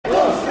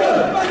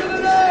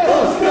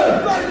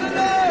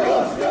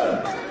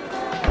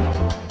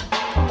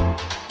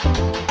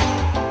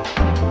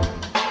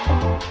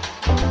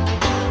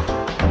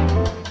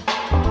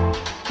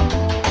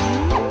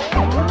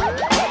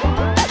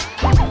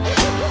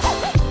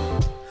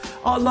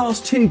Our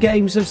last two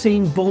games have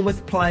seen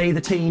Bournemouth play the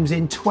teams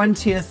in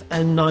 20th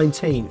and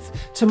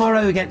 19th.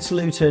 Tomorrow against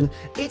Luton,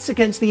 it's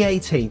against the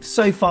 18th.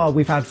 So far,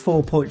 we've had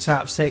 4 points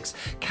out of 6.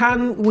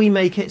 Can we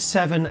make it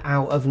 7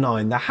 out of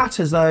 9? The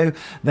Hatters, though,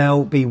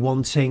 they'll be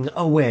wanting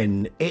a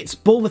win. It's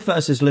Bournemouth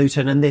versus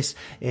Luton, and this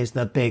is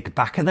the big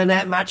back of the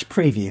net match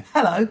preview.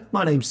 Hello,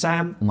 my name's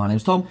Sam. My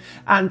name's Tom.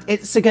 And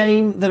it's a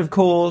game that, of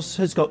course,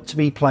 has got to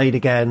be played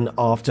again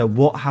after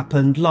what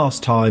happened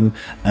last time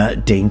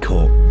at Dean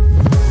Court.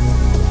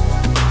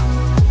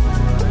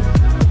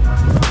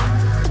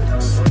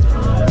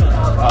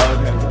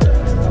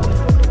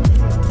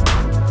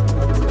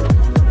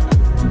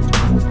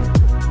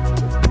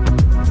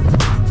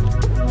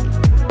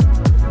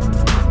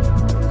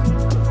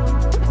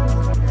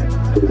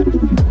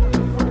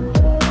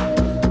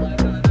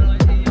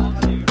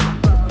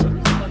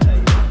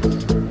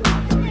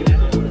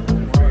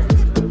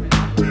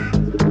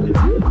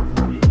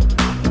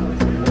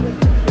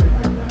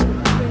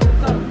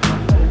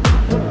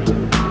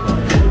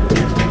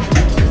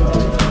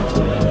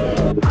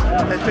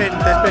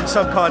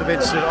 Some kind of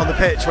incident on the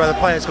pitch where the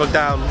player's gone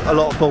down. A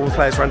lot of Bournemouth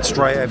players ran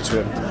straight over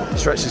to him.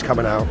 Stretcher's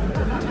coming out,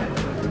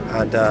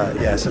 and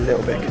yeah, it's a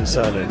little bit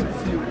concerning.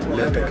 A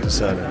little bit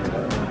concerning.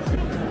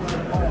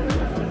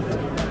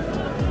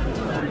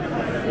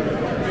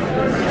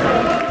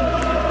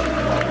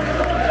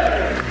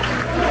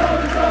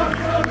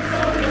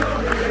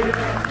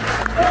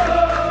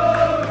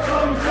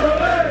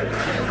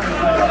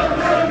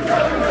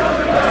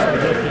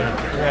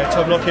 Yeah,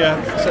 Tom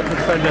Lockyer, central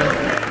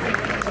defender.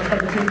 To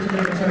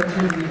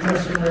the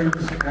dressing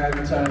rooms,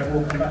 and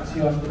we'll come back to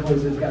you after the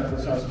boys have gathered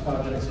themselves for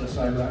 5 minutes or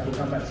so. We'll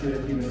come back to you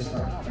in a few minutes'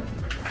 time.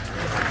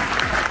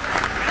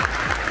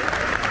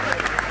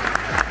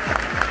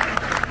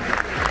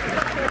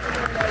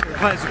 The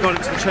players have gone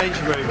into the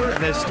changing room,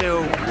 and there's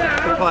still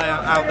a player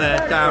out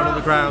there down on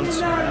the ground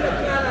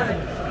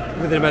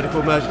with a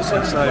medical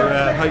emergency.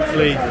 So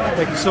hopefully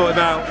they can sort him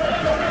out.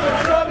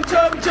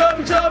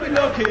 Tommy,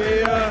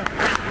 Lockyer!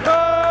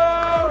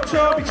 Oh,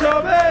 Tommy!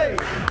 Tommy,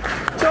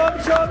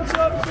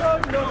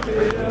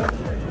 Lockyer!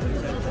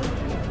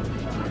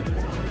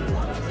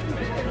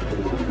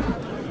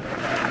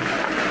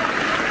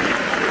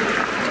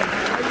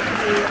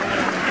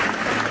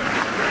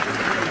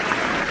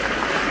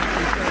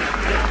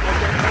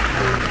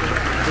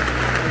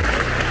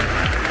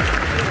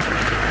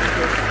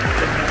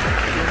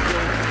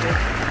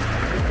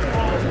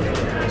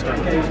 The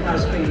game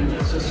has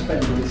been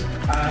suspended.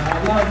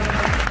 I'd like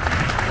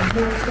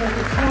to start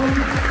the time.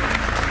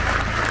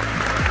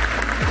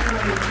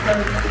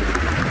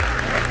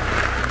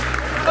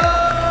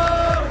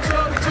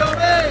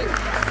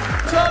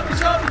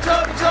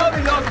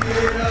 Tommy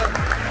Lockyer!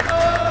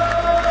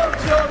 Oh,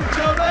 Tommy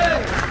Lockyer!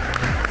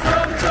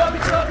 Oh, Tommy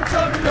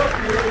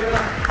Lockyer!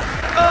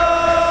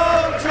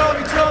 Oh, Tommy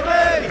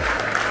Lockyer!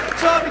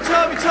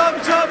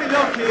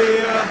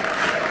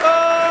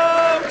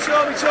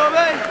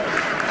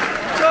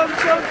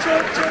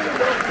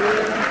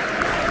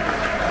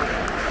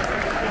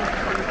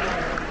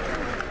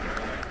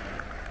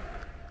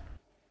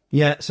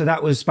 Yeah, so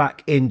that was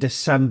back in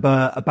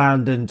December,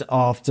 abandoned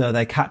after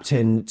their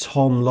captain,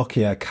 Tom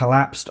Lockyer,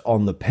 collapsed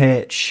on the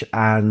pitch,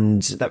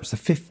 and that was the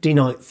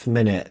 59th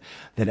minute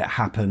that it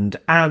happened.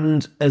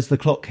 And as the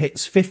clock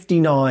hits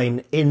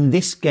 59 in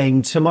this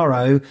game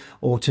tomorrow,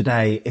 or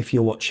today if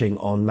you're watching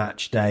on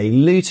match day,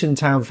 Luton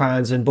Town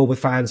fans and Bournemouth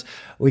fans,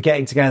 we're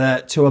getting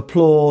together to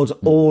applaud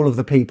all of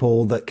the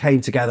people that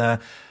came together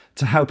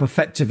to help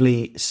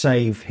effectively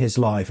save his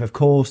life. Of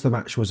course, the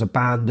match was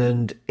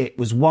abandoned. It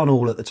was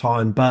 1-1 at the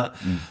time, but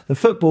the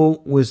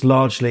football was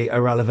largely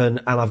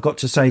irrelevant. And I've got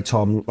to say,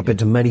 Tom, I've been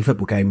to many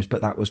football games,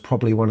 but that was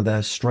probably one of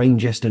the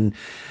strangest and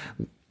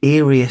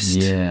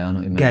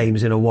eeriest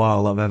games in a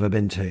while I've ever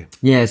been to.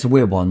 Yeah, it's a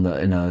weird one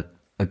that in a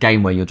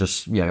game where you're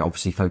just,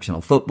 obviously focusing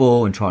on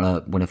football and trying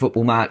to win a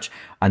football match,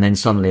 and then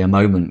suddenly a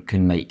moment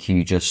can make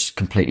you just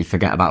completely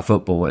forget about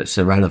football. It's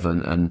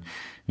irrelevant, and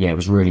yeah, it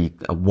was really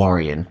a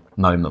worrying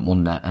moment,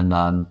 wasn't it? And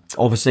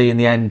obviously, in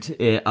the end,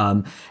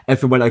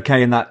 everything went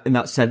okay in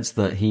that sense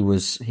that he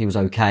was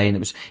okay,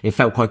 and it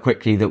felt quite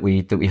quickly that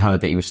we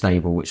heard that he was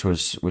stable, which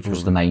was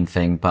the main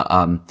thing. But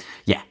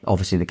yeah,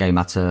 obviously the game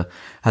had to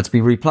be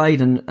replayed,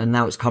 and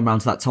now it's come around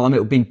to that time.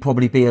 It would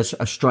probably be a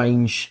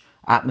strange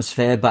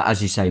atmosphere, but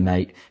as you say,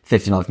 mate,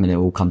 59th minute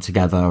all come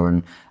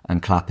together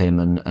and clap him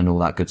and all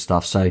that good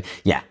stuff. So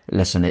yeah,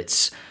 listen,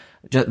 it's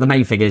just, the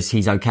main thing is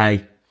he's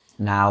okay.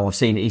 Now I've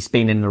seen he's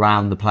been in and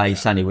around the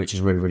place, which is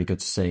really, really good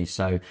to see.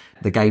 So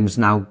the game's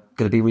now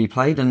going to be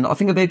replayed, and I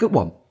think it'll be a good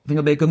one. I think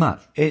it'll be a good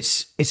match.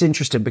 It's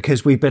interesting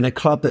because we've been a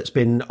club that's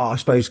been, I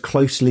suppose,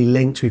 closely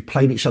linked. We've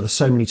played each other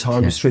so many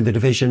times through the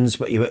divisions,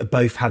 but you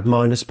both had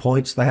minus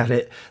points. They had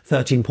it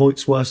 13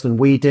 points worse than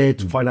we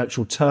did.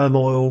 Financial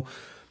turmoil.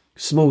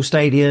 small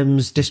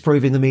stadiums,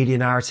 disproving the media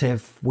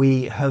narrative.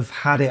 We have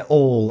had it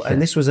all.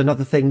 And this was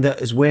another thing that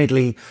has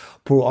weirdly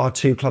brought our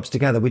two clubs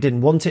together. We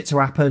didn't want it to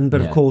happen,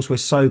 but of course we're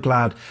so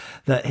glad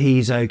that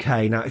he's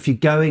okay. Now, if you're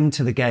going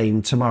to the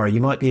game tomorrow,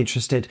 you might be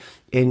interested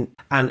in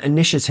an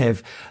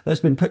initiative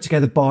that's been put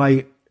together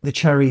by the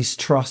Cherries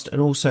Trust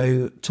and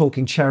also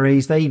Talking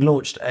Cherries. They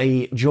launched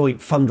a joint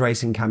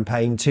fundraising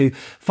campaign to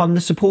fund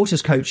the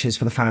supporters coaches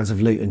for the fans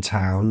of Luton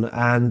Town,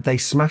 and they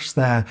smashed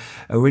their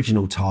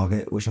original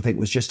target, which I think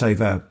was just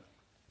over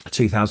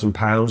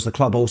 £2,000. The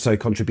club also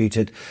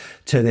contributed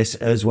to this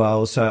as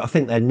well. So I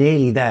think they're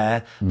nearly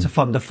there to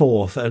fund a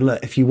fourth. And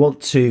look, if you want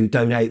to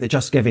donate, the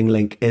Just Giving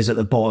link is at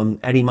the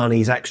bottom. Any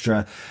monies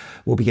extra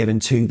will be given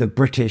to the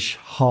British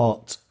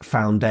Heart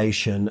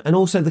Foundation. And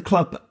also the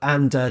club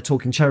and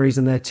Talking Cherries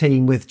and their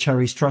team with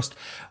Cherries Trust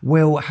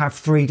will have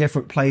 3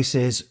 different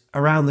places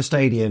around the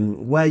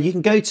stadium where you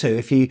can go to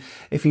if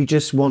you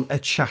just want a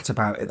chat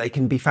about it. They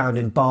can be found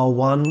in Bar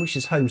 1, which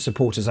is home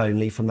supporters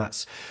only,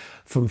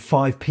 from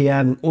 5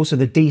 p.m. Also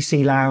the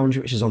DC Lounge,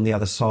 which is on the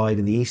other side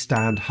in the East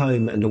Stand,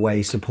 home and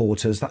away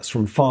supporters. That's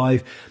from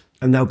 5.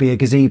 And there'll be a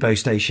gazebo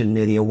station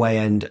near the away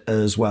end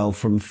as well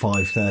from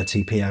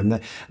 5:30 p.m.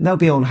 They'll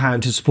be on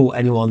hand to support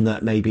anyone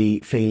that may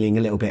be feeling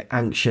a little bit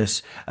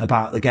anxious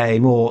about the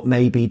game or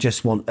maybe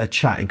just want a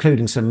chat,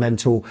 including some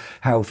mental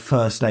health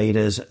first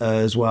aiders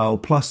as well.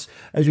 Plus,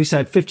 as we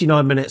said,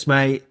 59 minutes,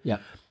 mate. Yeah.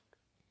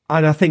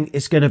 And I think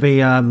it's going to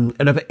be,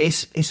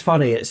 it's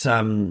funny. It's,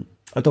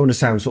 I don't want to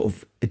sound sort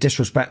of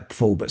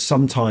disrespectful, but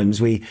sometimes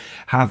we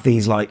have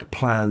these like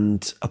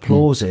planned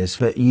applauses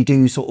that you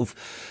do sort of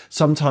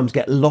sometimes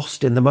get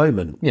lost in the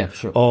moment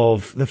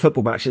of the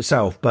football match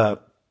itself.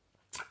 But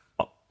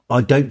I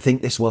don't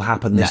think this will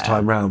happen this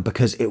time round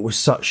because it was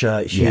such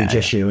a huge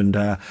issue. And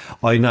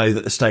I know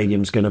that the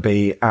stadium's going to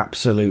be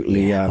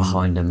absolutely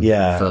behind them.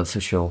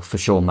 For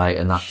sure, mate.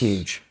 And that's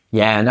huge.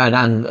 Yeah,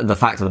 and the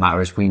fact of the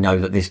matter is we know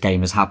that this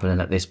game is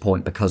happening at this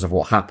point because of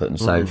what happened.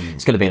 So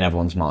it's going to be in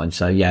everyone's mind.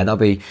 So yeah, that'll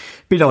be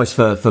nice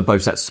for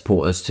both sets of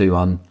supporters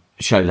to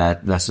show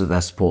their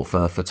support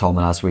for Tom.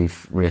 And as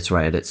we've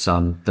reiterated, it's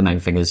the main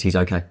thing is he's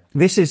okay.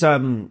 This is a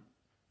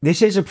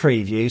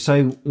preview,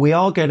 so we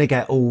are going to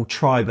get all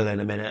tribal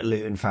in a minute,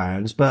 Luton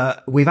fans,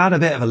 but we've had a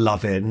bit of a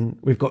love-in,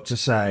 we've got to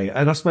say.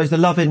 And I suppose the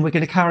love-in, we're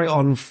going to carry it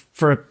on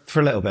for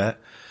a little bit.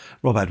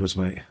 Rob Edwards,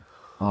 mate.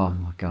 Oh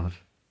my God.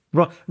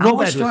 Rob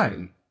Edwards.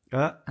 Straight?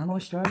 Am I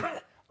straight?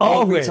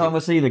 Every time I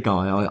see the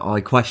guy, I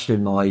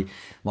question my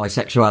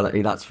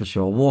sexuality, that's for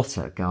sure. What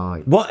a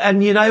guy. What?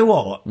 And you know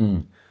what?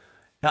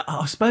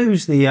 I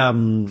suppose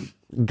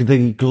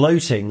the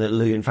gloating that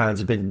Luton fans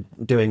have been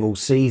doing all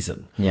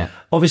season. Yeah.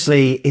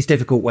 Obviously, it's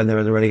difficult when they're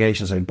in the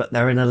relegation zone, but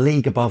they're in a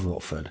league above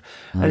Watford.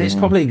 And it's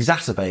probably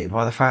exacerbated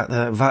by the fact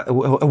that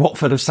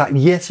Watford have sacked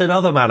yet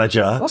another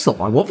manager. That's not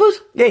like Watford.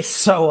 It's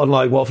so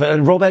unlike Watford.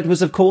 And Rob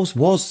Edwards, of course,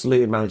 was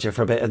Luton manager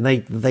for a bit, and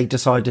they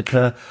decided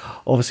to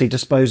obviously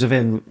dispose of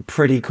him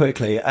pretty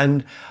quickly.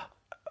 And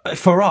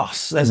for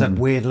us, there's a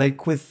weird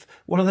link with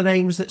one of the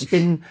names that's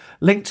been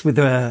linked with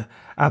the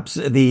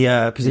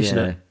position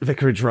at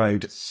Vicarage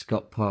Road.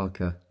 Scott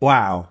Parker.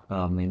 Wow.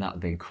 I mean, that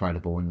would be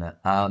incredible, wouldn't it?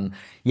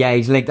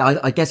 He's linked.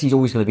 I guess he's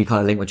always going to be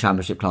kind of linked with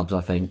Championship clubs,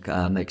 I think.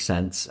 Makes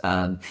sense.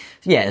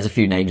 There's a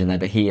few names in there,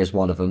 but he is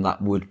one of them.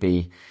 That would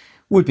be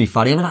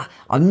funny. I mean,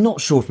 I'm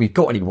not sure if we've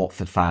got any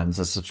Watford fans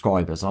as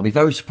subscribers. I'll be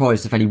very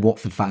surprised if any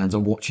Watford fans are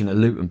watching a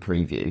Luton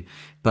preview.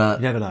 But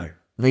you never know.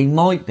 They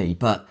might be,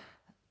 but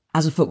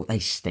as a football, they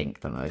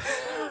stink, don't they?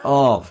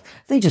 Oh,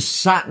 they just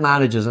sack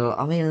managers.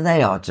 I mean,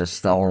 they are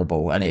just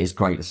horrible, and it is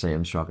great to see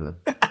them struggling.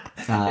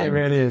 It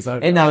really is.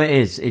 No, it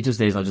is. It just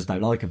is. I just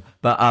don't like them.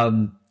 But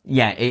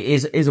it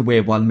is a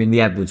weird one. I mean,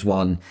 the Edwards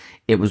one,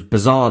 it was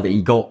bizarre that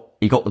he got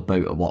the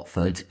boot at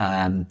Watford.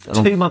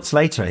 2 months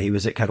later, he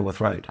was at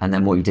Kenilworth Road. And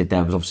then what he did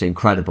there was obviously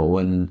incredible.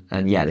 And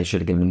they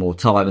should have given him more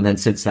time. And then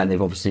since then,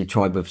 they've obviously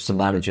tried with some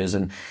managers.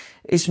 And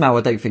Ismail,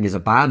 I don't think is a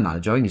bad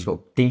manager. I think he's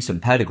got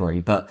decent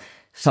pedigree, but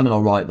something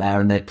all right there.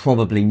 And they're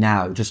probably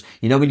now just,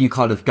 when you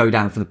kind of go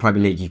down for the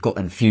Premier League, you've got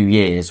them few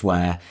years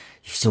where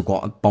you've still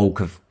got a bulk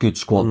of good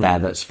squad there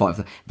that's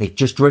fighting. They've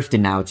just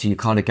drifted now to you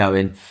kind of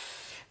going,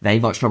 they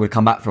might struggle to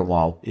come back for a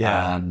while.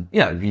 Yeah.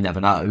 You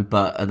never know.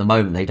 But at the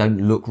moment, they don't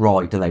look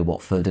right, do they,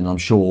 Watford? And I'm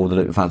sure the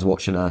Luton fans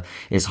watching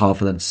it's hard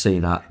for them to see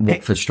that.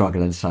 Watford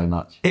struggling so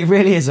much. It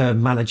really is a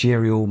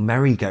managerial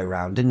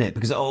merry-go-round, isn't it?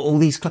 Because all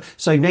these...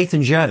 So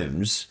Nathan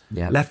Jones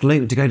left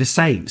Luton to go to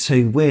Saints,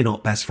 who we're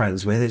not best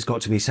friends with, it's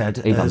got to be said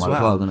as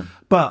well. Didn't it?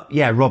 But,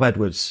 yeah, Rob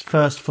Edwards,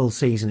 first full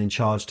season in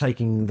charge,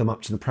 taking them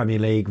up to the Premier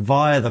League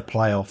via the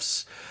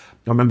playoffs.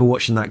 I remember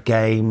watching that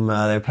game. They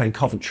were playing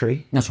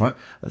Coventry. That's right.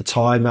 At the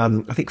time,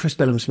 I think Chris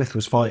Billam-Smith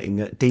was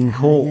fighting at Dean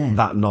Court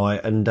that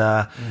night. And,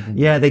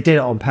 they did it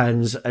on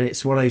pens. And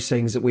it's one of those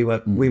things that we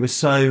were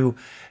so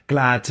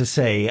glad to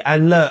see.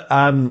 And look,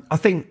 I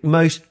think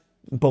most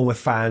Bournemouth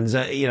fans,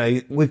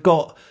 we've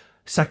got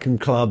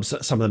second clubs.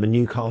 Some of them are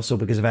Newcastle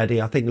because of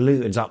Eddie. I think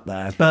Luton's up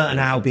there. Burton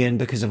Albion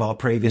because of our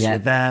previous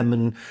with them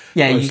and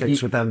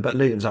links with them. But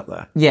Luton's up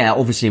there. Yeah,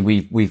 obviously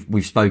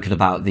we've spoken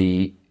about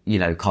the you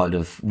know, kind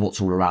of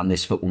what's all around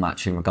this football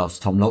match in regards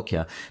to Tom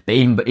Lockyer. But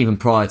even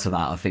prior to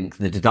that, I think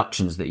the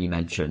deductions that you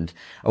mentioned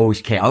are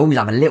always key. I always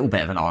have a little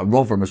bit of an eye on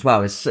Rotherham as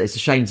well. It's a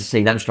shame to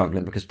see them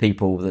struggling because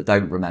people that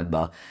don't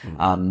remember,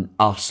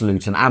 us,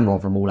 Luton and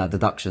Rotherham all had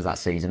deductions that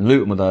season.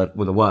 Luton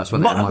were the worst,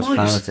 weren't they?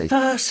 Minus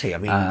 30, I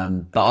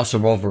mean. But us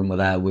and Rotherham were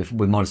there with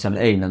minus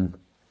 17. And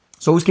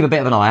so always keep a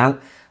bit of an eye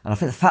out. And I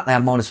think the fact they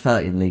had minus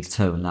 30 in League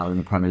Two and now in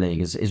the Premier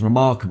League is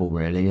remarkable,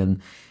 really.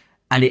 And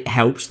it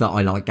helps that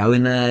I like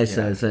going there.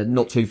 So it's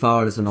not too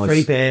far. It's a nice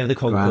free beer, the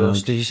concourse.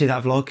 ground. Did you see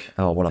that vlog?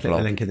 Oh, what a Click vlog.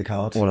 the link in the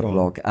card. What a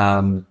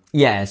vlog.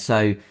 Yeah,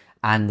 so,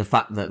 and the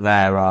fact that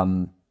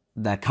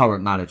their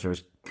current manager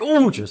is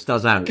gorgeous,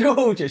 does that?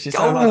 Gorgeous. You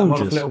sound like that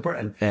one of Little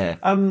Britain.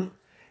 Yeah.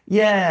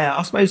 Yeah,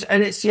 I suppose,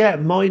 and it's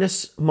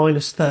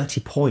minus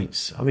 30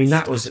 points. I mean,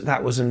 that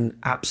was an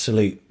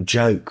absolute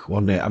joke,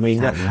 wasn't it? I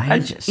mean,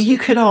 outrageous. and you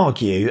could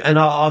argue, and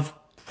I've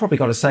probably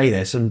got to say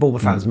this, and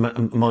Bournemouth fans might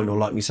not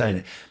like me saying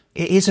it.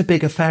 It is a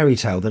bigger fairy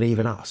tale than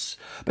even us,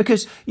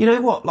 because you know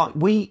what? Like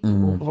we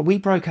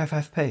broke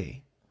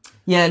FFP.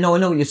 Yeah, no, I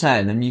know what you're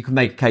saying, and you can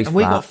make a case And for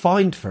we that. got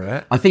fined for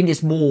it. I think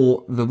it's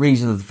more, the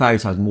reason of the fairy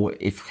tale is more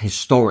if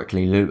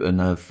historically Luton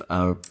have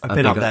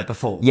been up there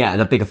before. Yeah,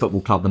 they're a bigger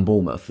football club than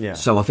Bournemouth. Yeah.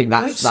 So I think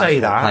that's Don't say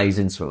what that. plays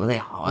into it. Well, they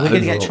are. We're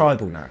going to get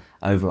tribal now.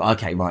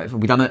 Okay, right. Have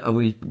we done it? Are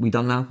we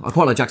done now? I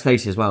quite like Jack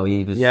Stacey as well.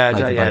 He was played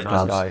for both nice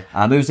clubs.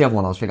 guy. Who was the other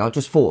one I was thinking? I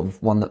just thought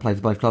of one that played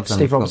for both clubs.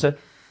 Steve Robinson.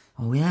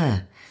 Oh,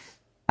 yeah.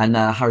 And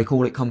Harry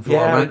Cordick come through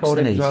our Harry ranks,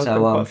 didn't Cordick he? as well, So,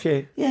 quite a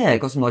few. yeah,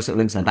 got some nice little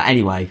links there. But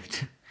anyway,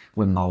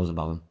 we're miles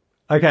above them.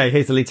 Okay,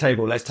 here's the league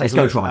table. Let's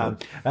go look. tribal.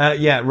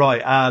 Yeah,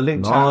 right.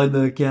 Luton Town.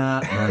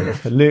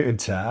 Luton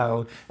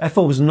Town. Their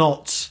form's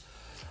not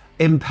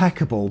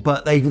impeccable,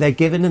 but they're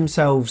giving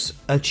themselves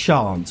a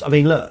chance. I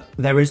mean, look,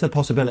 there is the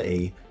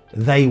possibility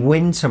they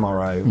win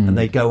tomorrow and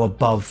they go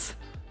above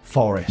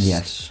Forest.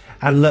 Yes.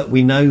 And look,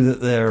 we know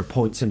that there are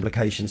points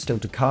implications still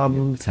to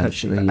come,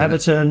 potentially for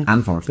Everton.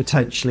 And Forest.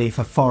 Potentially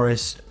for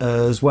Forest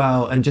as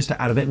well. And just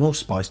to add a bit more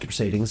spice to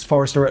proceedings,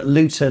 Forest are at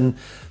Luton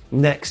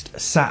next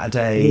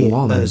Saturday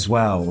as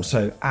well.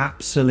 So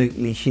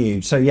absolutely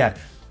huge. So yeah,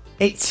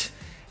 it's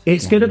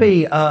going to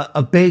be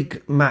a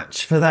big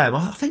match for them.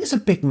 I think it's a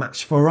big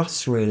match for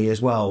us really as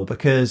well,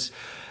 because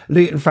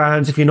Luton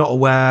fans, if you're not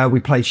aware, we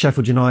played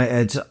Sheffield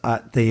United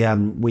at the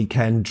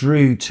weekend,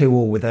 drew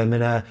 2-2 with them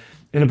in a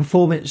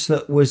performance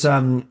that was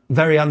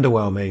very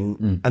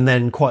underwhelming and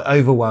then quite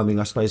overwhelming,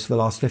 I suppose, for the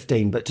last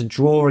 15. But to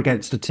draw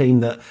against a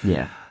team that,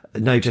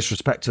 no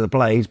disrespect to the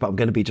Blades, but I'm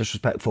going to be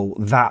disrespectful,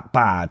 that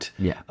bad.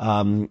 Yeah.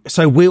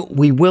 So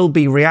we will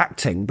be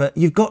reacting. But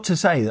you've got to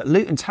say that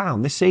Luton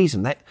Town this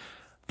season,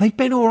 they've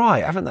been all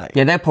right, haven't they?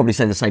 Yeah, they'll probably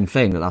say the same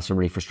thing, that that's a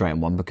really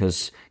frustrating one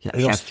because...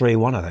 They lost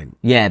 3-1, I think.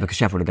 Yeah, because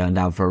Sheffield are going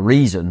down for a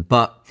reason.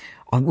 But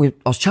I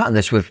was chatting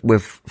this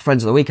with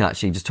friends of the weekend,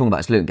 actually, just talking about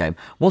this Luton game.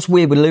 What's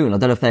weird with Luton, I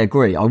don't know if they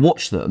agree, I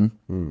watch them,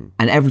 and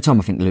every time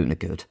I think Luton are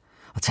good.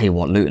 I tell you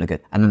what, Luton are good.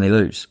 And then they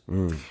lose.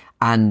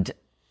 And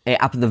it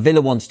happened, the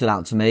Villa one stood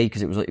out to me,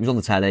 because it was on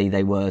the telly,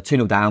 they were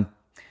 2-0 down,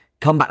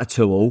 come back to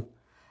 2-2,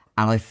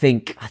 and I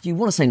think, you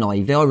want to say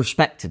naively, I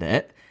respected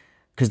it,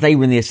 because they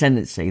were in the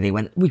ascendancy. They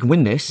went, we can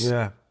win this.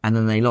 Yeah. And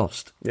then they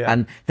lost. Yeah.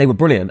 And they were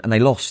brilliant, and they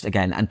lost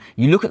again. And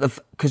you look at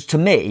because to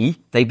me,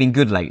 they've been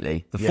good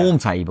lately. The form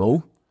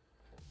table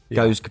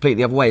goes completely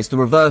the other way. It's the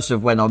reverse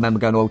of when I remember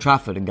going to Old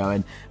Trafford and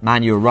going,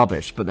 man, you're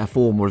rubbish, but their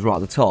form was right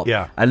at the top.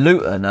 Yeah. And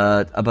Luton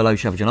are below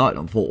Sheffield United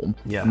on form.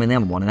 Yeah. I mean, they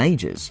haven't won in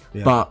ages.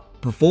 Yeah.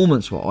 But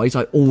performance-wise,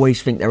 I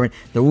always think they're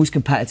always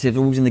competitive,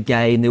 they're always in the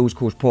game, they always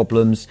cause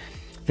problems.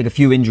 I think a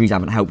few injuries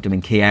haven't helped them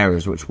in key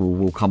areas, which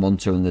we'll come on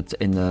to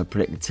in the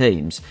predicted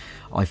teams.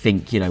 I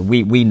think,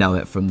 we know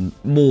it from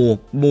more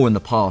in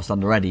the past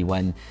under Eddie,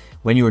 when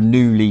you're a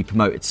newly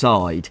promoted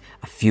side,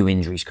 a few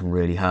injuries can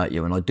really hurt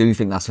you, and I do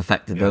think that's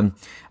affected them.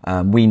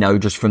 We know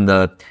just from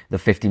the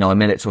 59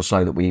 minutes or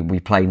so that we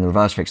played in the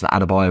reverse fix that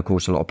Adebayo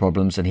caused a lot of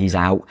problems, and he's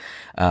out.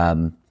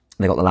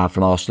 They got the lad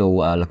from Arsenal,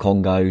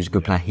 Lukongo's a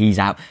good player, he's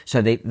out.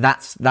 So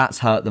that's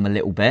hurt them a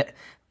little bit.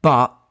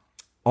 But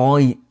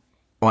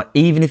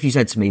even if you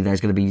said to me there's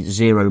going to be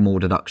 0 more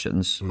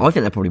deductions, I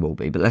think there probably will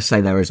be, but let's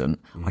say there isn't,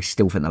 I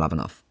still think they'll have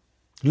enough.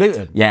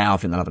 Luton? Yeah, I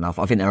think they'll have enough.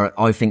 I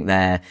think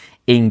they're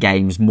in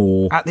games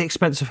more. At the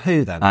expense of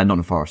who then?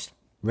 Nottingham Forest.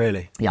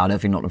 Really? Yeah, I don't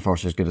think Nottingham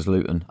Forest are as good as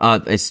Luton.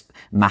 It's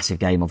a massive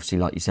game, obviously,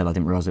 like you said, I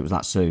didn't realise it was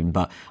that soon,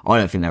 but I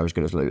don't think they're as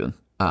good as Luton.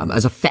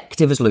 As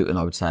effective as Luton,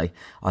 I would say.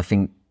 I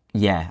think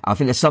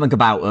there's something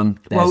about them.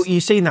 Well,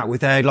 you've seen that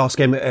with their last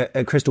game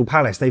at Crystal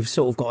Palace. They've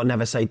sort of got a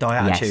never say die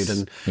attitude. Yes.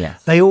 And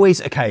they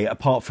always,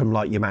 apart from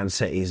like your Man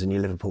Cities and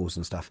your Liverpools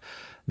and stuff,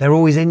 they're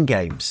always in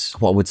games.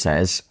 What I would say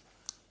is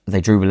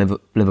they drew with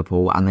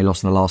Liverpool and they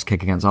lost in the last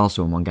kick against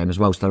Arsenal in one game as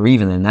well. So they're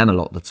even in them a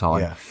lot of the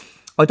time. Yeah.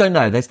 I don't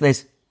know.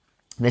 There's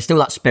still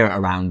that spirit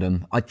around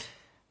them.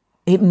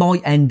 It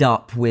might end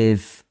up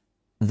with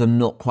them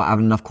not quite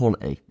having enough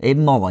quality. It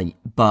might,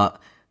 but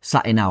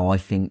Saturday now, I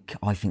think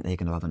they're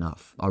going to have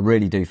enough. I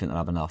really do think they'll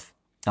have enough.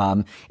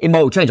 It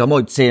might change. I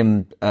might see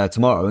them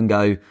tomorrow and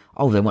go,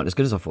 oh, they weren't as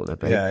good as I thought they'd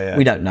be. Yeah.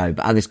 We don't know.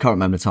 But at this current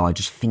moment in time, I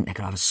just think they're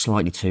going to have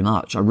slightly too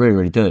much. I really,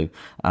 really do.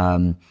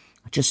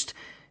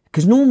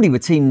 Because normally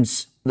with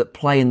teams that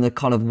play in the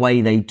kind of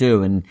way they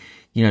do, and,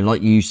 you know,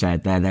 like you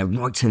said, they're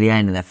right to the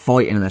end and they're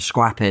fighting and they're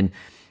scrapping,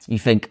 you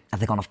think, have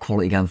they got enough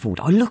quality going forward?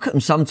 I look at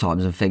them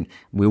sometimes and think,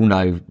 we all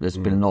know there's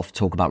been enough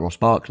talk about Ross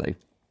Barkley.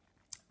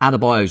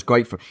 Adebayo's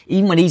great for,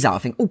 even when he's out, I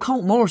think, oh,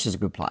 Carlton Morris is a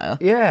good player.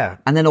 Yeah.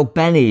 And then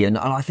Benny, and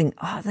I think,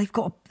 they've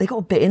got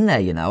a bit in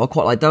there, you know. I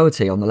quite like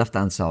Doherty on the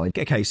left-hand side.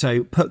 Okay,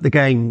 so put the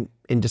game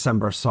in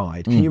December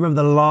aside. Can you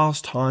remember the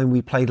last time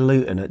we played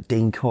Luton at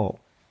Dean Court?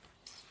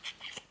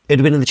 It'd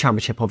have been in the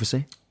Championship,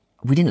 obviously.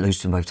 We didn't lose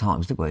to them both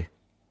times, did we?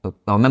 I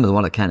remember the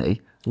one at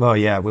Kenny. Well,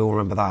 yeah, we all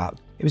remember that.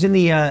 It was in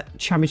the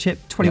Championship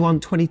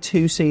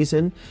 21-22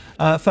 season.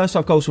 First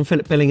half goals from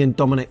Philip Billing and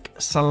Dominic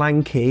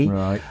Solanke.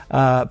 Right.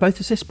 Both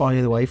assists, by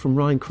the way, from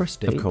Ryan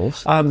Christie. Of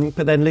course.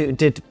 But then Luton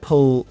did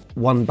pull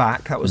one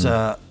back. That was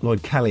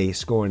Lloyd Kelly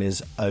scoring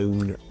his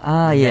own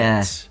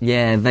net.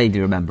 Yeah,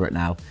 vaguely remember it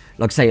now.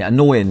 Like I say,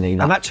 annoyingly...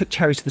 And that took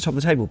Cherries to the top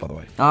of the table, by the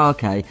way. Oh,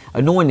 okay.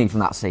 Annoyingly from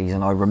that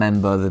season, I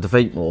remember the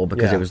defeat more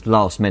because it was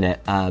last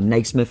minute.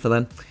 Naismith for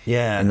them.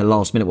 Yeah. In the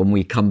last minute when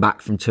we come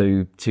back from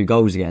two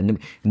goals again.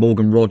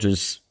 Morgan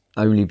Rogers'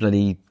 only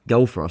bloody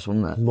goal for us,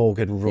 wasn't it?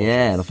 Morgan Rogers.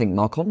 Yeah, and I think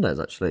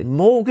Marcondes actually.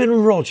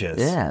 Morgan Rogers.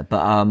 Yeah,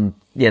 but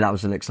that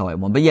was an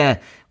exciting one. But yeah,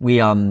 we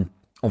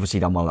obviously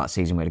done well that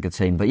season. We had a good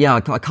team. But yeah,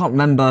 I can't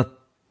remember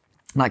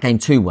that game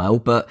too well,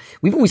 but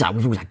we've always had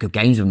good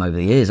games with them over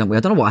the years, haven't we? I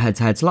don't know what a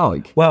head-to-head's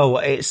like. Well,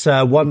 it's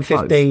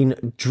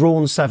 1-15,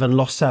 drawn 7,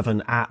 lost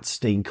 7 at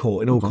Dean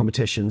Court in all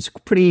competitions.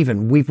 Pretty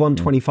even. We've won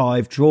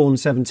 25, drawn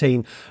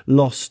 17,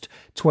 lost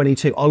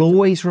 22. I'll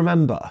always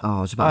remember. Oh,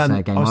 I was about to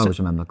say a game I always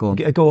remember. Go on.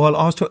 Go on.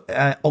 I was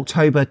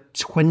October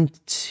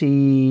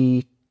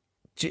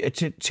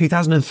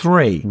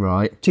 2003.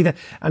 Right.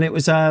 And it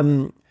was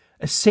a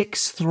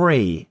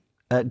 6-3.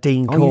 At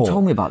Dean Court. Oh, you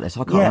told me about this.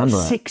 I can't remember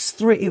it.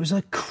 6-3. It was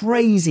a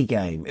crazy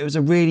game. It was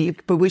a really...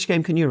 But which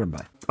game can you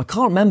remember? I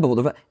can't remember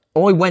what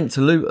I went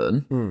to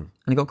Luton and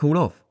it got called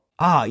off.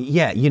 Ah,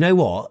 yeah. You know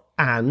what?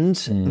 And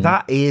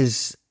that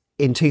is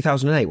in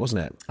 2008,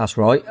 wasn't it? That's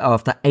right.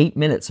 After 8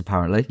 minutes,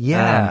 apparently.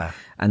 Yeah.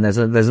 And there's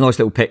a nice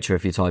little picture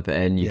if you type it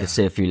in. You can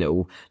see a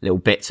few little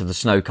bits of the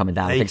snow coming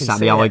down. I think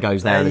Sammy Owe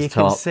goes there at his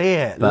top. You can see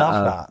it. But,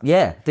 love that.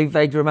 Yeah, do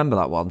vaguely remember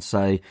that one.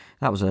 So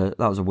that was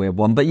a weird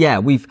one. But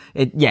yeah,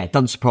 it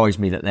doesn't surprise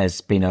me that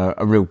there's been a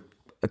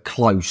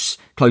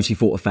closely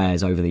fought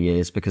affairs over the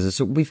years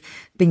because we've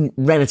been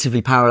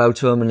relatively parallel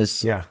to them, and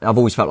I've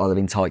always felt like they've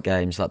been tight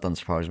games. So that doesn't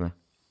surprise me.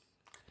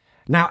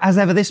 Now, as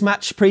ever, this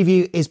match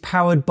preview is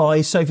powered by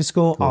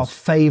SofaScore, our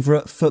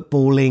favourite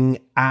footballing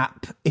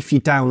app. If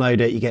you download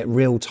it, you get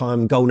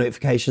real-time goal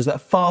notifications that are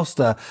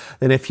faster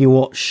than if you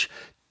watch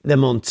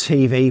them on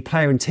TV.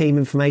 Player and team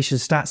information,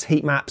 stats,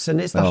 heat maps,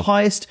 and it's the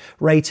highest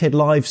rated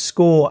live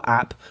score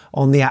app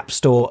on the App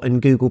Store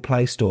and Google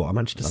Play Store. I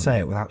managed to say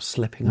it without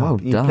slipping up.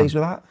 Are you pleased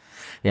with that?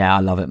 Yeah, I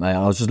love it, mate.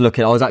 I was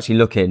actually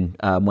looking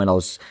when I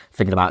was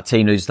thinking about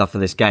team news stuff for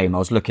this game. I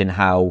was looking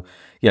how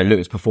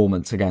Luton's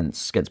performance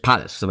against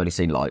Palace, because I've only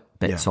seen like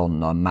bits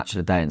on Match of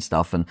the Day and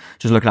stuff, and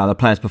just looking at how the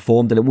players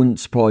performed, and it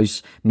wouldn't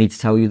surprise me to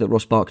tell you that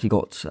Ross Barkley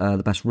got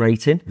the best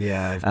rating.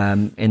 Yeah.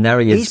 In there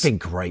he is. He's been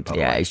great, by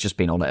the way. He's just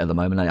been on it at the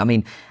moment. I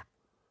mean,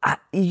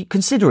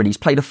 considering he's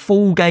played a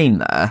full game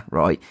there,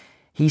 right?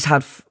 He's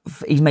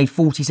made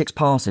 46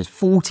 passes,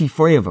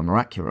 43 of them are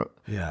accurate.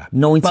 Yeah.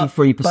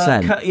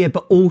 93%.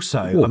 But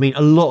also, I mean,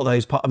 a lot of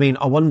those,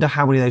 I wonder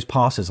how many of those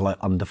passes are like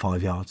under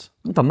 5 yards.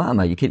 It doesn't matter,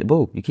 mate. You keep the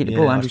ball.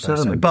 Andrew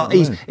Sermon. But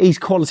he's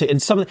quality.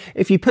 And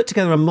if you put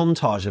together a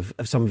montage of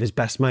some of his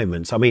best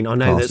moments, I mean, I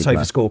know that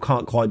SofaScore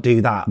can't quite do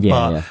that,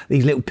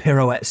 these little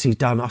pirouettes he's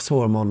done, I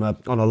saw him on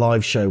a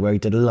live show where he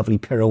did a lovely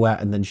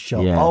pirouette and then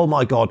shot. Yeah. Oh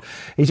my God.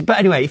 But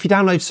anyway, if you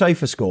download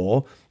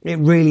SofaScore, it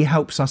really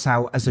helps us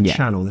out as a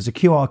channel. There's a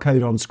QR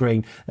code on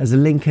screen. There's a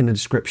link in the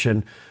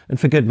description. And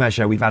for good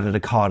measure, we've added a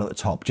card at the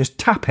top. Just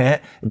tap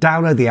it,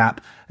 download the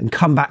app, and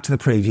come back to the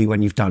preview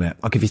when you've done it.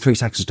 I'll give you 3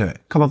 seconds to do it.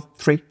 Come on,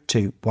 3,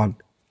 2, 1.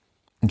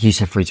 You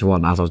said 3, 2,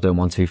 1 as I was doing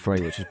 1, 2,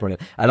 3, which is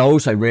brilliant. And I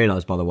also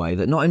realised, by the way,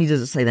 that not only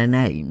does it say their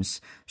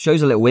names,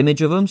 shows a little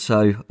image of them.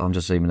 So I'm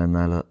just zooming in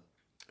there, look.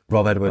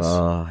 Rob Edwards.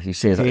 You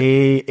see it.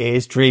 He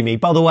is dreamy.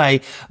 By the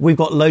way, we've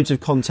got loads of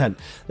content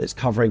that's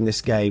covering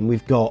this game.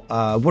 We've got,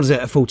 what is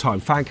it, at full time?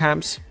 Fan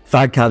camps?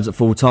 Fan cabs at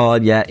full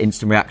time,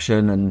 instant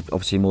reaction, and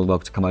obviously more than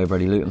welcome to come over,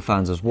 any Luton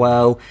fans as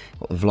well.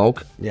 Got the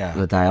vlog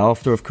the day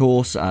after, of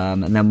course,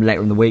 and then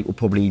later in the week we'll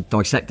probably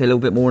dissect it a little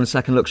bit more in a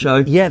second look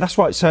show. Yeah, that's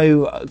right.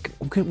 So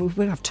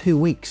we'll have 2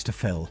 weeks to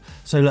fill.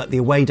 So look, the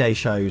away day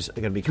shows are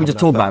going to be coming We just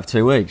talk about it for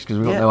 2 weeks because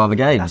we've got no other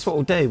games. That's what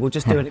we'll do. We'll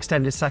just do an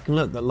extended second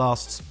look that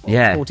lasts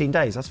 14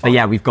 days. That's fine.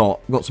 But we've got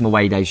some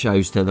away day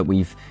shows that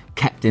we've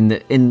kept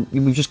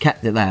we've just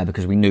kept it there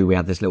because we knew we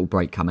had this little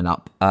break coming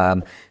up.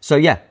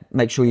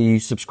 make sure you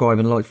subscribe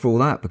and like for all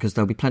that, because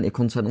there'll be plenty of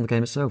content on the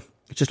game itself.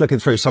 Just looking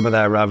through some of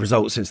their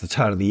results since the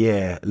turn of the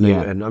year,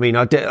 Luton. Yeah. I mean,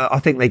 I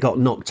think they got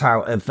knocked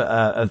out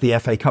of the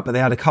FA Cup, but they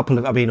had a couple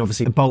of. I mean,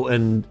 obviously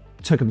Bolton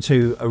took them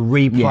to a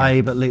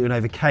replay, but Luton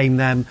overcame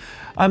them.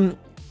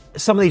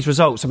 Some of these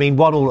results, I mean,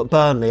 1-1 at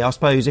Burnley. I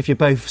suppose if you're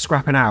both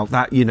scrapping out,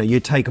 that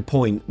you'd take a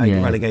point at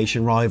your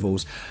relegation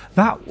rivals.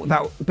 But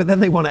then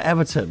they won at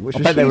Everton, which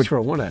was huge for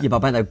them, wasn't it? Yeah, but I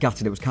bet they were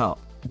gutted it was cut.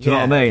 Do you know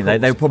what I mean?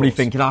 They were probably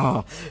thinking,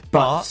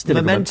 but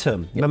still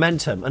momentum,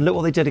 and look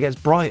what they did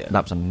against Brighton.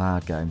 That was a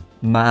mad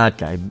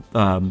game,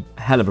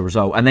 hell of a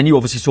result. And then you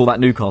obviously saw that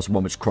Newcastle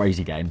one, which was a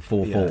crazy game,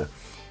 4-4. Yeah.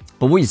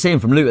 But what you're seeing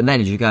from Luton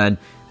then is you're going,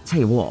 tell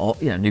you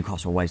what,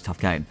 Newcastle always a tough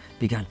game.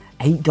 But you're going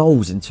 8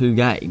 goals in 2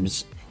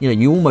 games.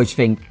 You almost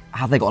think,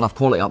 have they got enough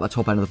quality up the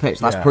top end of the pitch?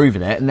 That's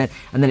proving it. And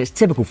then it's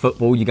typical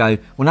football. You go,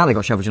 well, now they've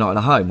got Sheffield United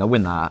at home. They'll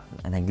win that.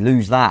 And then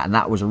lose that. And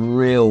that was a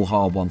real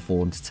hard one for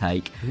them to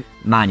take.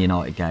 Man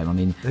United game. I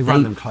mean, they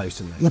ran them close,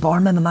 didn't they? Yeah, but I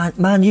remember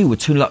Man U were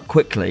 2-0 up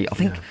quickly. I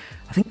think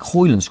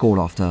Højlund scored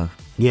after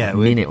a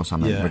minute or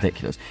something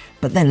ridiculous.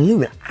 But then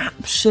Luton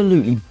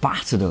absolutely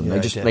battered them.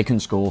 They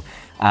couldn't score.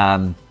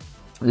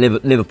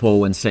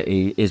 Liverpool and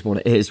City is what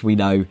it is. We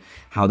know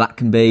how that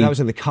can be. That was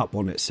in the Cup,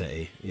 wasn't it,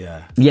 City?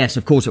 Yeah. Yes,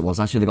 of course it was.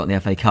 Actually, they got in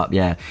the FA Cup,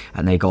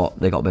 and they got a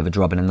bit of a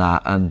drubbing in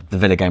that. And the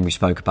Villa game we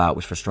spoke about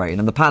was frustrating.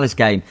 And the Palace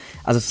game,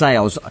 as I say,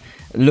 I was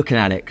looking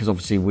at it because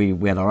obviously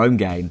we had our own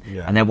game,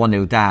 and they're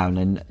 1-0 down.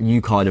 And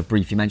you kind of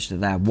briefly mentioned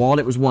it there. While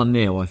it was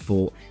 1-0, I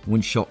thought it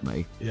wouldn't shock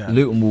me. Yeah.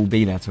 Luton will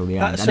be there till the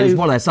end. And it was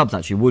one of their subs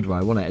actually,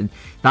 Woodrow, wasn't it? And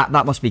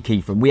that must be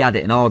key for them. We had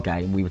it in our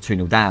game. We were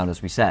 2-0 down,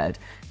 as we said.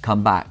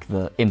 Come back,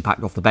 the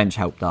impact off the bench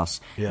helped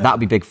us. That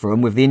would be big for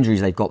them. With the injuries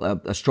they've got,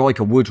 a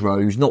striker,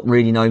 Woodrow, who's not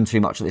really known too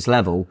much at this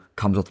level,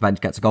 comes off the bench,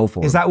 gets a goal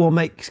for them. Is that what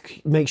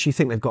makes you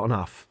think they've got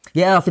enough?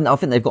 Yeah, I think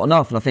they've got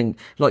enough. And I think,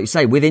 like you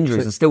say, with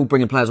injuries and still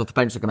bringing players off the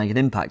bench that can make an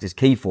impact is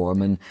key for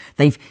them.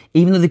 And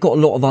even though they've got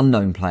a lot of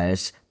unknown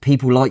players,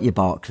 people like your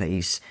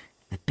Barclays,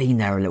 they've been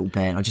there a little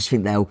bit, and I just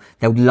think they'll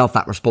love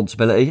that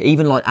responsibility.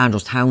 Even like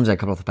Andros Townsend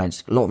coming off the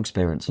bench, a lot of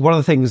experience. One of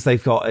the things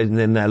they've got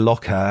in their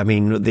locker, I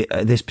mean,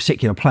 this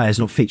particular player is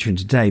not featuring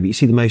today, but you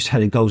see the most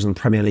headed goals in the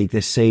Premier League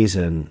this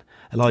season.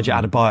 Elijah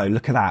Adebayo,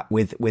 look at that,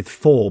 with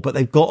 4. But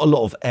they've got a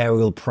lot of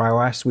aerial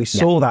prowess. We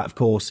saw that, of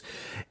course,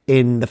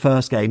 in the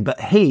first game. But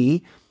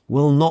he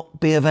will not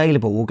be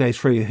available. We'll go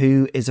through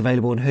who is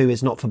available and who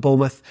is not for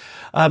Bournemouth.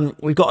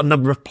 We've got a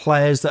number of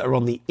players that are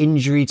on the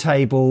injury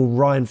table.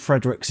 Ryan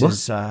Fredericks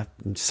is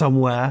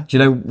somewhere. Do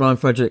you know Ryan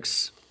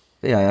Fredericks?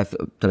 Yeah, I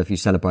don't know if you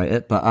celebrate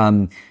it, but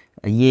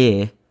a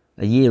year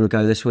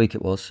ago this week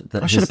it was.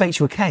 I should have baked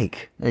you a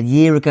cake. A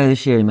year ago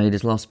this year he made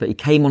his last bit. He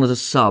came on as a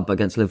sub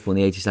against Liverpool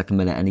in the 82nd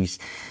minute, and he's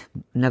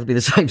never been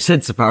the same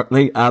since,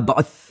 apparently. But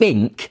I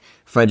think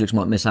Fredericks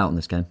might miss out on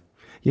this game.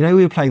 We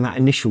were playing that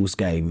initials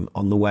game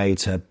on the way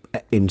to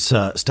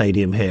insert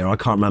stadium here. I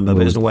can't remember,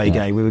 but it was an away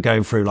game. We were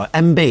going through like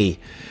MB.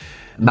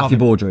 Matthew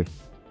Baudry.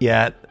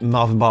 Yeah,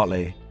 Marvin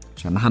Bartley.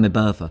 Sorry, Mohamed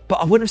Bertha. But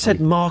I wouldn't have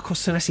said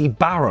Marcos Senesi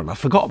Baron. I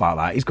forgot about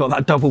that. He's got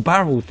that double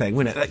barrel thing,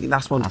 wouldn't it?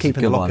 That's one to keep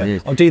in the locker.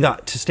 I'll do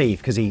that to Steve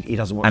because he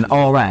doesn't want to.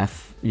 And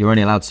RF, you're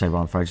only allowed to say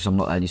Ryan Fredericks. I'm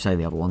not letting you say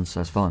the other ones,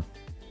 so it's fine.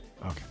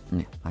 Okay.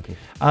 Yeah, thank you.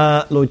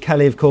 Lloyd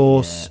Kelly, of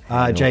course.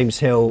 James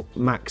Hill,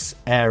 Max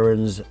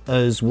Aarons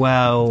as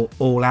well.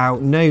 All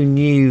out. No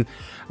new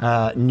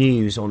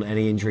news on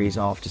any injuries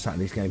after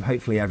Saturday's game.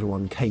 Hopefully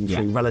everyone came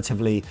through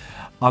relatively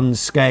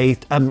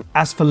unscathed.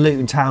 As for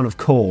Luton Town, of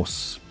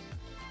course,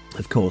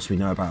 we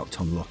know about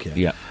Tom Lockyer.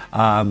 Yeah.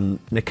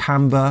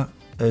 Nakamba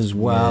as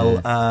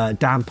well.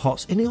 Dan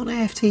Potts. Isn't he on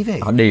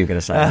AFTV? I knew you were going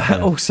to say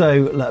that.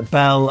 Also,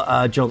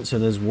 Bell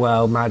Johnson as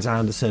well. Mads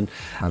Anderson.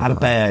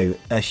 Adebayo.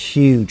 A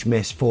huge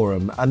miss for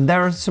him. And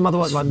there are some other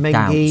ones like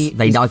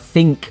Mengi. I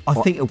think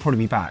he'll probably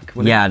be back.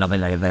 Yeah, and I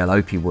mean, they'll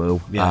hope he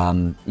will.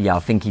 Yeah. I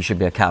think he should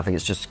be a cat. I think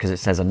it's just because it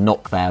says a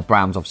knock there.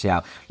 Brown's obviously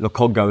out.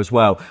 Lokongo as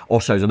well.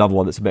 Osho's another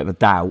one that's a bit of a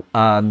doubt.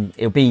 I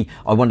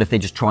wonder if they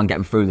just try and get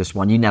him through this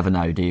one. You never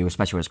know, do you?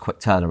 Especially when it's a quick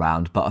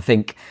turnaround. But I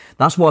think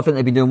that's why I think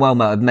they've been doing well,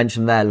 mate. I've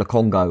mentioned there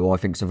Lokongo, who I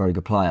think is a very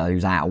good player,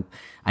 who's out.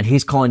 And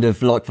his kind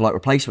of like-for-like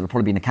replacement would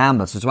probably be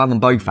Nakamba. So to have them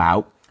both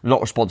out, a lot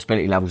of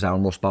responsibility levels there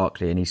on Ross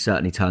Barkley, and he's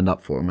certainly turned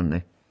up for him, hasn't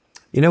he?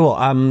 You know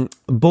what?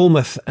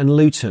 Bournemouth and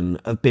Luton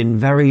have been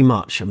very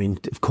much, I mean,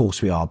 of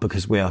course we are,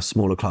 because we are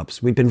smaller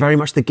clubs. We've been very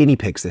much the guinea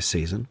pigs this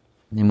season.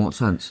 In what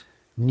sense?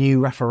 New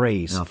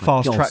referees,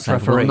 fast-track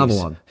referees. Another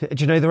one. Do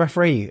you know who the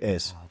referee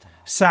is?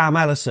 Sam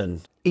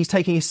Ellison. He's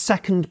taking his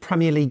second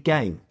Premier League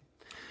game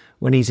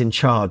when he's in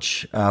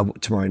charge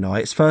tomorrow night.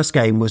 His first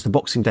game was the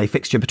Boxing Day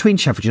fixture between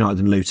Sheffield United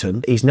and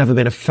Luton. He's never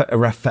been a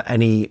ref for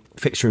any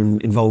fixture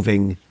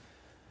involving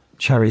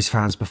Cherries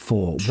fans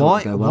before.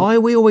 Why are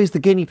we always the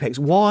guinea pigs?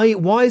 Why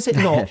is it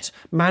not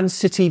Man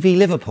City v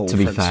Liverpool? To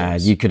be fair,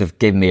 you could have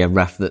given me a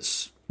ref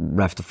that's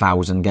refed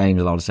 1,000 games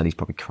and I'd have said he's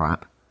probably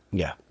crap.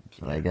 Yeah.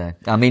 So there you go.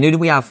 I mean, who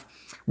did we have?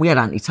 We had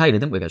Anthony Taylor,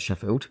 didn't we, against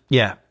Sheffield?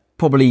 Yeah.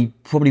 Probably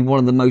one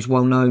of the most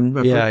well-known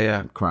referees.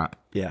 Yeah. Crap.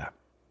 Yeah.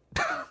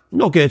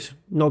 Not good,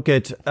 not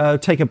good.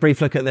 Take a brief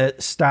look at the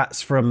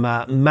stats from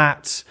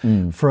Matt,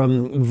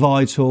 from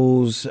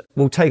Vitals.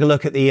 We'll take a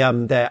look at the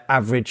their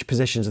average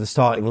positions of the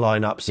starting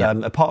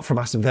lineups. Apart from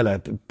Aston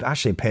Villa, it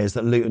actually appears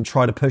that Luton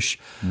try to push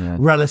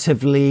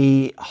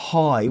relatively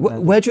high.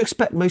 Where do you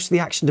expect most of the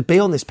action to be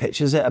on this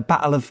pitch? Is it a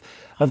battle of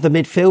the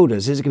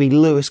midfielders? Is it going to be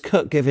Lewis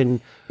Cook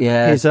giving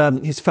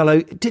his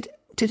fellow...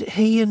 Did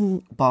he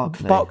and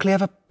Barkley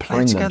ever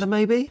play together,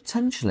 maybe?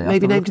 Potentially.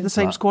 Maybe named in the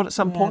same squad at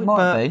some point.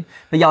 But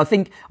yeah, I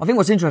think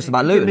what's interesting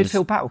about Luton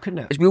midfield battle, couldn't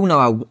it? is we all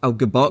know how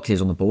good Barkley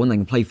is on the ball and they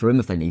can play for him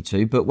if they need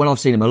to. But when I've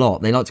seen him a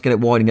lot, they like to get it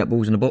wide and get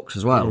balls in the box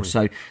as well.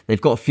 So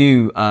they've got a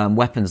few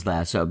weapons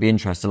there, so it'll be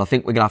interesting. I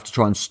think we're going to have to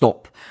try and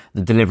stop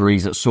the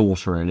deliveries at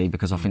source, really,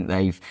 because I think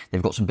they've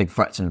got some big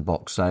threats in the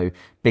box. So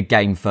big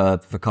game for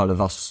kind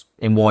of us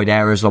in wide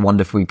areas. I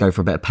wonder if we go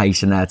for a bit of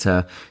pace in there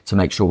to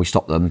make sure we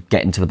stop them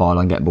getting to the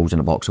byline, getting balls in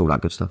the box, all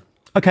that good stuff.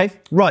 Okay,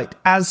 right.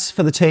 As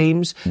for the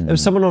teams, there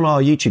was someone on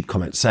our YouTube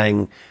comment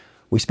saying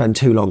we spend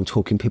too long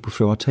talking people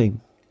through our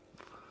team.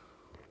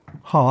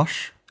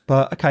 Harsh,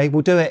 but okay,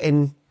 we'll do it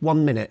in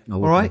 1 minute. All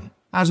right?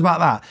 How's about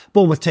that?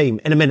 Bournemouth team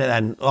in a minute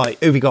then. Right,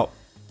 who have we got?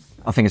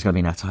 I think it's going to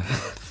be Neto.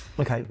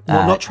 Okay,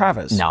 well, not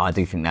Travers. No, I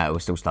do think Neto will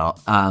still start.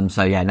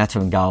 So yeah,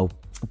 Neto in goal.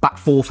 Back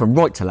four from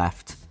right to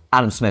left.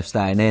 Adam Smith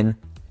staying in.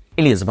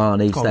 Ilya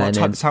Zabani staying in.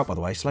 Type this out, by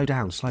the way. Slow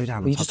down.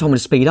 Well, you just told me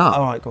to speed up.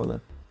 All right, go on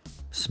then.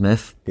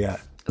 Smith. Yeah.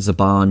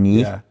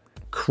 Zabani. Yeah.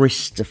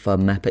 Christopher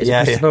Mepper. Is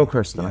it Christopher or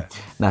Christopher?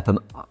 Yeah. Mepper.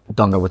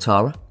 Dongo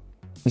Watara.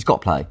 He's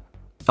got to play.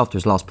 After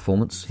his last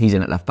performance, he's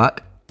in at left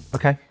back.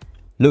 Okay.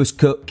 Lewis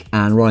Cook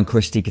and Ryan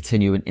Christie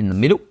continuing in the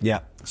middle. Yeah.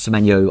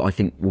 Semenyo, I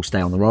think, will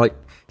stay on the right.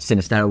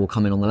 Sinistero will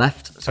come in on the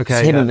left. So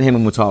okay. Him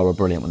and Watara are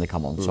brilliant when they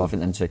come on. So I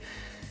think them two.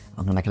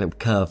 I'm going to make a little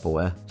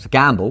curveball here. So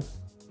Gamble.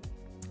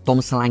 Dom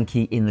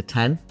Solanke in the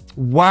 10.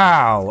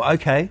 Wow.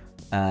 Okay.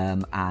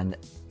 And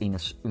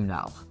Ines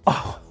Unal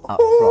up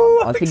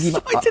front.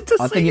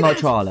 I think he might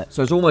trial it.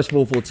 So it's almost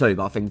 4-4-2,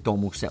 but I think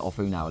Dom will set off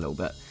Unal a little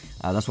bit.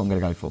 That's what I'm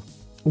going to go for.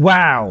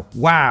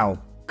 Wow.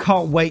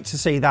 Can't wait to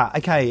see that.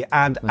 Okay,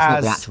 and that's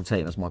not the actual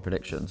team, that's my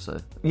prediction. So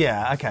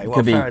yeah, okay,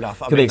 well, fair enough.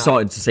 Could be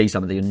excited to see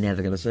something that you're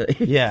never going to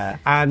see. Yeah,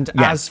 and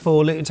as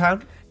for Luton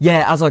Town?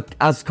 Yeah,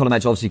 as Colin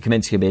mentioned, obviously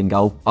Kaminsky will be in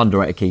goal.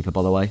 Underrated keeper,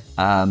 by the way.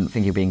 I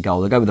think he'll be in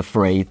goal. They'll go with a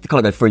 3. They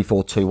kind of go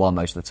 3-4-2-1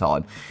 most of the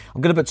time.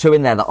 I'm going to put 2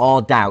 in there that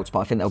are doubts, but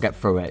I think they'll get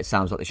through it. It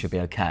sounds like they should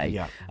be okay.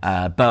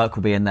 Yeah. Burke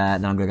will be in there.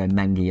 Then I'm going to go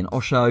Mengi and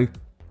Osho.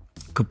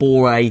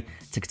 Kabore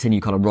to continue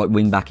kind of right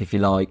wing back, if you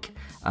like.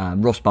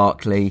 Ross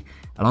Barkley.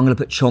 And I'm going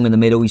to put Chong in the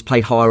middle. He's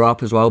played higher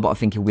up as well, but I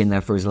think he'll win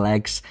there for his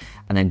legs.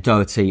 And then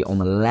Doherty on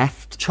the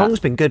left. Chong's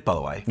been good, by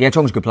the way. Yeah,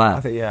 Chong's a good player. I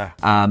think, yeah.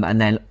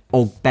 And then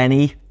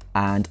Ogbenny.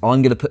 And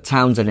I'm going to put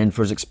Townsend in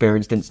for his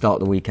experience. Didn't start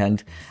the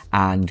weekend.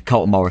 And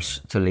Carlton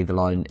Morris to lead the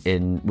line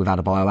in with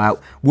Adebayo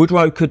out.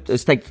 Woodrow could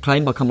stake the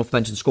claim by coming off the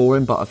bench and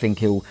scoring, but I think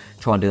he'll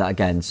try and do that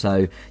again.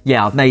 So,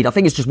 yeah, I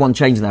think it's just one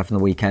change in there from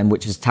the weekend,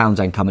 which is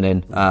Townsend coming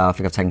in. I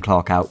think I've taken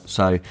Clark out.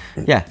 So,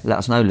 yeah, let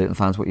us know, Luton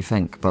fans, what you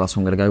think. But that's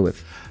what I'm going to go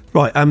with.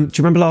 Right, do you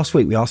remember last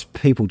week we asked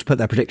people to put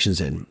their predictions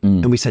in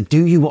and we said,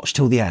 do you watch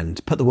till the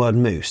end? Put the word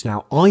moose.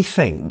 Now, I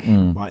think,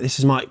 right, this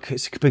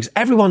is because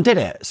everyone did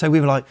it. So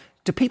we were like,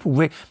 do people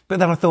really? But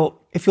then I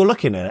thought, if you're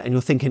looking at it and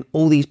you're thinking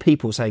all these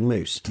people saying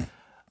moose,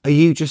 are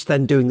you just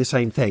then doing the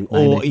same thing?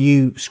 Maybe. Or are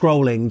you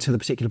scrolling to the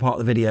particular part of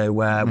the video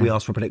where we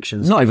ask for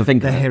predictions? Not even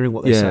thinking. They're hearing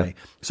what they say.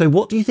 So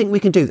what do you think we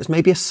can do? That's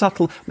maybe a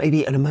subtle,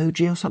 maybe an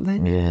emoji or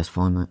something? Yeah, it's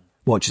fine, mate.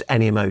 What, just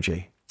any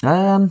emoji?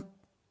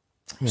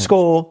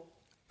 Score.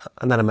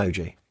 And then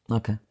emoji.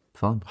 Okay,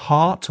 fine.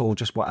 Heart or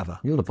just whatever?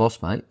 You're the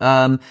boss, mate.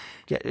 Any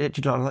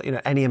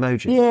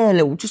emoji. Yeah,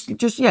 little. Just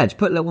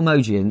put a little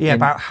emoji in. Yeah,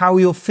 about how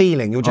you're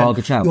feeling.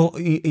 Good shout.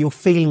 You're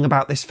feeling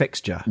about this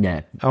fixture.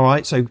 Yeah. All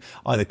right. So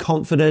either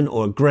confident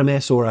or a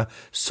grimace or a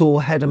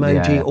sore head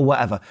emoji or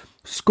whatever.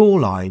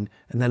 Scoreline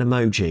and then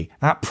emoji.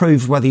 That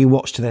proves whether you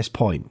watch to this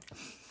point.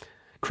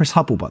 Chris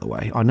Hubble, by the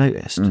way, I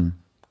noticed.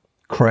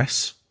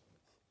 Chris,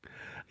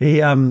 he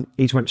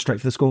just went straight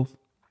for the score.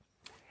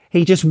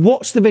 He just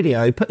watched the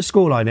video, put the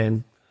scoreline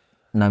in.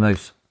 No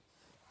moose.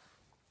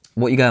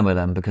 What are you going with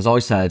then? Because I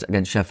said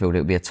against Sheffield it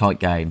would be a tight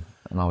game,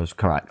 and I was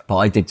correct. But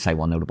I did say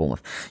 1-0 to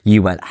Bournemouth.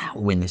 You went,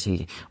 we'll win this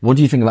easy. What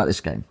do you think about this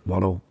game?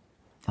 1-1.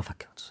 Oh, for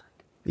God's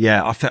sake.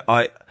 Yeah,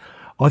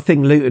 I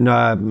think Luton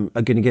are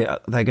going to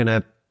get. They're going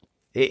to.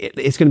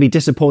 It's going to be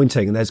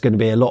disappointing, and there's going to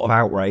be a lot of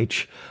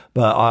outrage.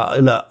 But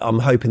look, I'm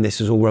hoping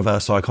this is all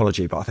reverse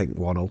psychology. But I think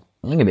 1-1.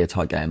 I think it'll be a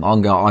tight game.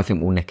 I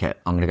think we'll nick it.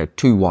 I'm going to go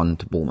 2-1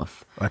 to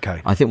Bournemouth.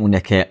 Okay. I think we'll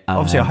nick it.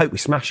 Obviously, I hope we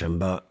smash them,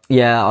 but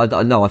yeah, I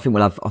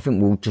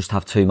think we'll just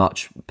have too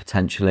much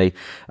potentially.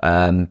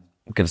 I'm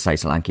going to say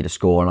Solanke to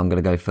score, and I'm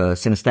going to go for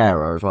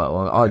Sinistero as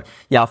well. I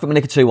think we'll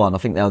nick a 2-1. I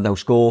think they'll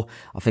score.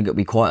 I think it'll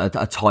be quite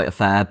a tight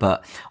affair,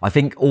 but I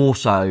think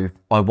also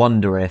I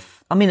wonder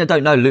if I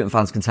don't know. Luton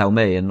fans can tell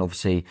me, and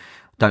obviously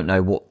don't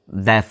know what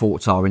their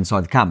thoughts are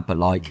inside the camp,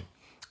 but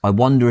I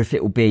wonder if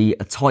it will be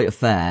a tight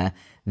affair.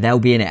 They'll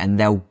be in it and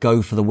they'll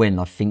go for the win.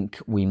 I think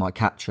we might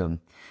catch them.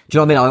 Do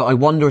you know what I mean? I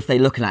wonder if they're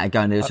looking at it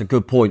going, it's a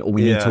good point, or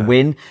we need to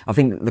win. I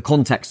think the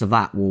context of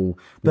that will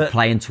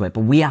play into it,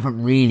 but we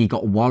haven't really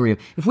got to worry.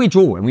 If we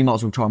draw, and we might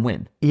as well try and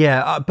win.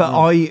 Yeah, but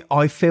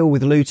I feel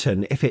with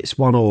Luton, if it's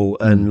 1-1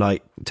 and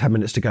like 10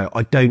 minutes to go,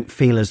 I don't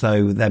feel as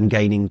though them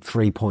gaining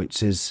 3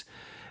 points is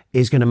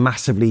going to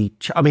massively...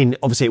 I mean,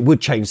 obviously it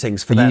would change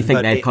things for them. You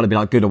think they'd kind of be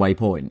like good away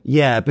point?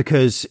 Yeah,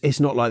 because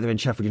it's not like they're in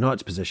Sheffield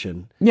United's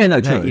position. Yeah,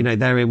 no, true.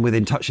 They're in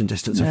within touching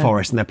distance of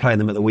Forest, and they're playing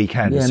them at the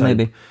weekend. Yeah, so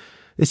maybe.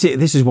 This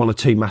is one or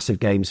two massive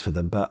games for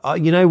them.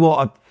 But you know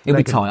what? It'll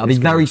be tight. I'll be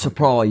very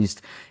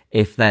surprised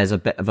if there's a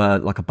bit of a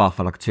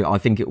buffer, like a 2. I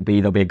think there'll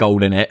be a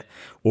goal in it,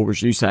 or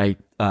as you say,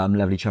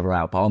 level each other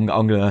out. But I'm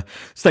going to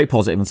stay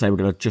positive and say we're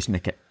going to just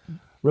nick it.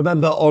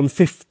 Remember, on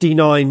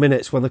 59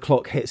 minutes, when the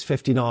clock hits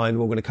 59,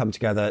 we're going to come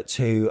together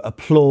to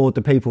applaud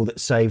the people that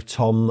saved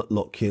Tom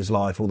Lockyer's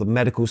life, all the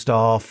medical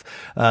staff,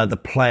 the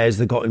players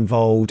that got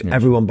involved,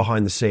 everyone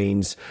behind the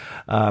scenes.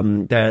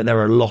 There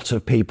are a lot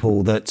of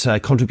people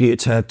that contributed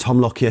to Tom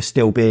Lockyer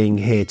still being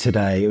here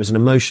today. It was an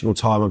emotional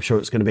time. I'm sure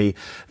it's going to be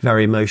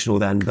very emotional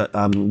then. But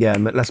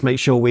let's make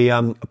sure we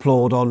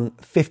applaud on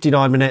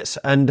 59 minutes,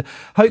 and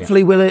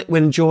hopefully we'll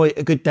enjoy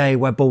a good day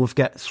where Bournemouth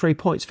get 3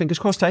 points. Fingers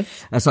crossed, eh?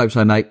 Let's hope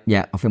so, mate.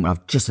 Yeah. I think we'll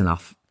have just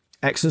enough.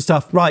 Excellent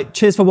stuff. Right,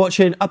 cheers for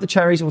watching. Up the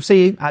Cherries. We'll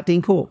see you at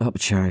Dean Court. Up the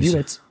Cherries. You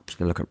Reds. Just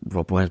going to look at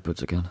Rob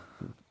Wedgwood's again.